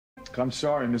I'm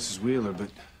sorry, Mrs. Wheeler, but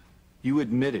you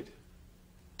admitted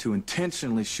to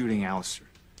intentionally shooting Alistair.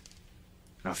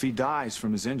 Now, if he dies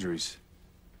from his injuries,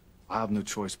 I have no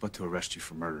choice but to arrest you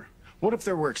for murder. What if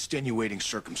there were extenuating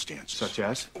circumstances? Such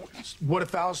as? What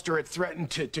if Alistair had threatened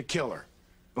to kill her?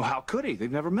 Well, how could he?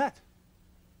 They've never met.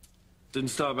 Didn't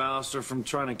stop Alistair from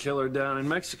trying to kill her down in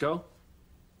Mexico.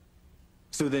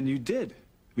 So then you did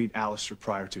meet Alistair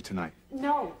prior to tonight?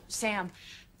 No, Sam.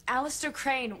 Alistair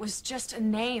Crane was just a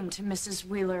name to Mrs.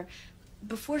 Wheeler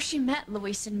before she met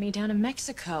Luis and me down in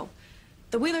Mexico.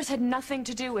 The Wheelers had nothing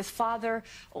to do with Father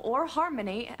or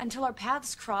Harmony until our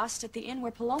paths crossed at the inn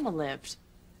where Paloma lived.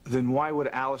 Then why would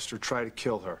Alistair try to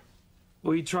kill her?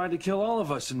 Well, he tried to kill all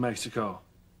of us in Mexico.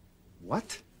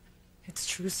 What? It's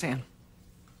true, Sam.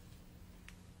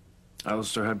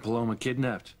 Alistair had Paloma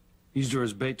kidnapped. Used her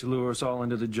as bait to lure us all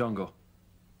into the jungle.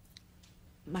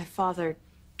 My father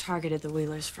targeted the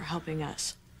Wheelers for helping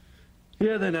us.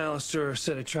 Yeah, then Alistair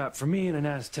set a trap for me in an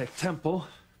Aztec temple.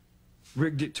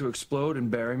 Rigged it to explode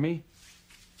and bury me.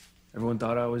 Everyone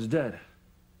thought I was dead.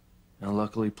 Now,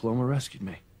 luckily, Paloma rescued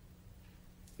me.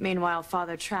 Meanwhile,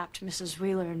 Father trapped Mrs.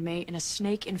 Wheeler and me in a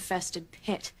snake-infested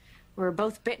pit. We were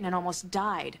both bitten and almost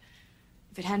died.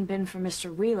 If it hadn't been for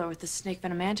Mr. Wheeler with the snake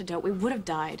venom antidote, we would have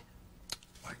died.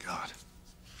 My God.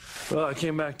 Well, I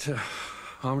came back to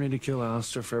Harmony to kill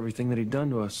Alistair for everything that he'd done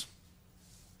to us.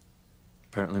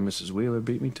 Apparently, Mrs. Wheeler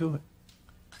beat me to it.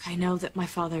 Look, I know that my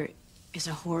father is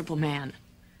a horrible man.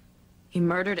 He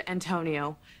murdered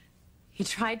Antonio. He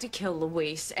tried to kill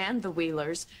Luis and the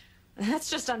Wheelers. And that's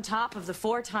just on top of the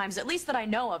 4 times, at least that I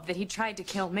know of, that he tried to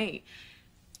kill me.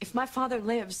 If my father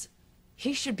lives,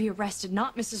 he should be arrested,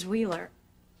 not Mrs. Wheeler.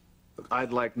 Look,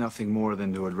 I'd like nothing more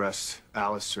than to arrest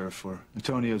Alistair for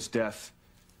Antonio's death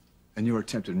and your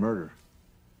attempted murder.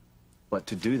 But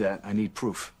to do that, I need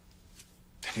proof.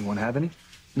 Anyone have any?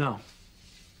 No.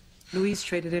 Luis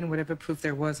traded in whatever proof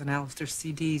there was on Alistair's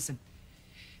CDs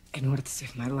in order to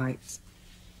save my life.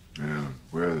 Yeah,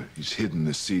 where he's hidden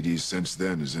the CDs since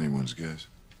then is anyone's guess.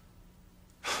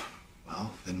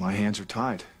 Well, then my hands are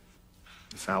tied.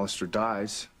 If Alistair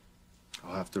dies,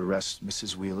 I'll have to arrest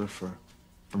Mrs. Wheeler for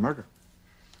murder.